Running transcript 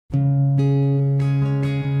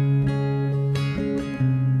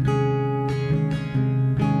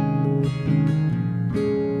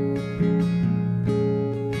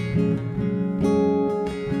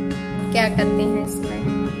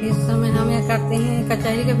करते हैं,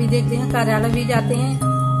 कचहरी का भी देखते हैं, कार्यालय भी जाते हैं,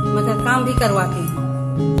 मगर काम भी करवाते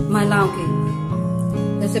हैं महिलाओं के।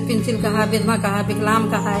 जैसे पेंसिल का है, विधवा का है,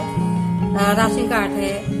 विकलांग का है, राशन कार्ड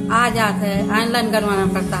है, आजाद है, ऑनलाइन करवाना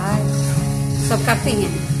पड़ता है, सब करती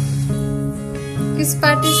हैं। किस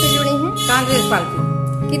पार्टी से जुड़ी हैं? कांग्रेस पार्टी।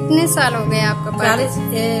 कितने साल हो गए आपका पार्टी?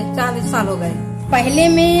 40 साल हो गए। पहले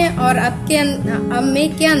में और अब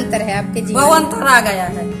में क्या अंतर है आपके जीवन? बहुत अंतर आ गया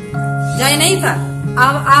है, जय नहीं था,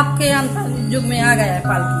 अब आपके अंतर युग में आ गया है।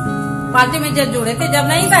 पार्टी में जब जुड़े थे, जब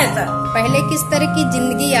नहीं था ऐसा। पहले किस तरह की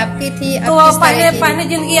जिंदगी आपकी थी? तो पहले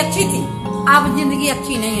जिंदगी अच्छी थी, अब जिंदगी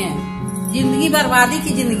अच्छी नहीं है। जिंदगी बर्बादी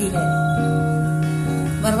की जिंदगी है,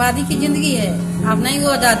 बर्बादी की जिंदगी है। अब नहीं वो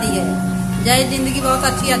आजादी है। जय जिंदगी बहुत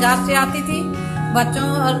अच्छी आजाद से आती थी, बच्चों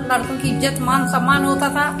और लड़कों की इज्जत मान सम्मान होता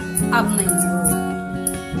था। अब नहीं है,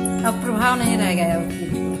 अब प्रभाव नहीं रह गया उसकी।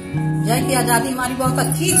 जय की आजादी हमारी बहुत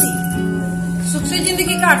अच्छी थी, सुख से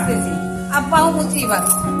जिंदगी काटते थे। अब बहुत मुसीबत,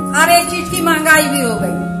 हर एक चीज की महंगाई भी हो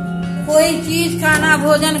गई। कोई चीज खाना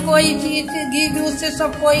भोजन, कोई चीज घी दूध से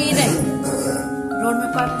सब कोई नहीं। रोड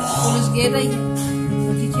में पर पुलिस गिर रही है,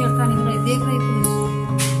 तो छेड़खानी नहीं हो रही, देख रही पुलिस,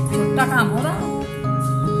 छोटा काम हो रहा है।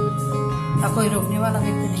 अब कोई रोकने वाला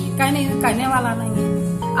व्यक्ति नहीं है, कहने वाला नहीं है।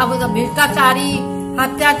 अब भ्रष्टाचारी,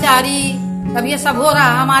 अत्याचारी, अब ये सब हो रहा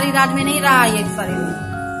है। हमारी राज्य में नहीं रहा ये सारे में,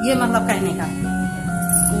 ये मतलब कहने का।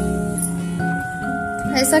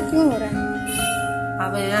 ऐसा क्यों हो रहा है?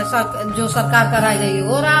 अब ऐसा जो सरकार कराई रही है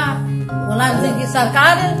हो रहा, बोला की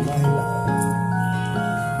सरकार।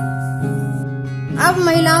 अब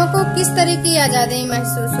महिलाओं को किस तरह की आजादी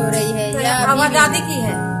महसूस हो रही है? या अब आजादी की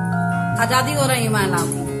है, आजादी हो रही है महिलाओं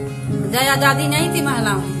की। जय आजादी नहीं थी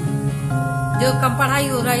महिलाओं की। जो कम पढ़ाई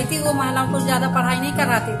हो रही थी, वो महिलाओं को ज्यादा पढ़ाई नहीं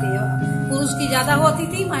कराती थी। पुरुष की ज्यादा होती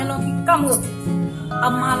थी, महिलाओं की कम होती थी।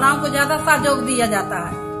 अब महिलाओं को ज्यादा सहयोग दिया जाता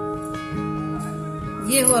है।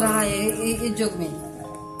 ये हो रहा है इस युग में।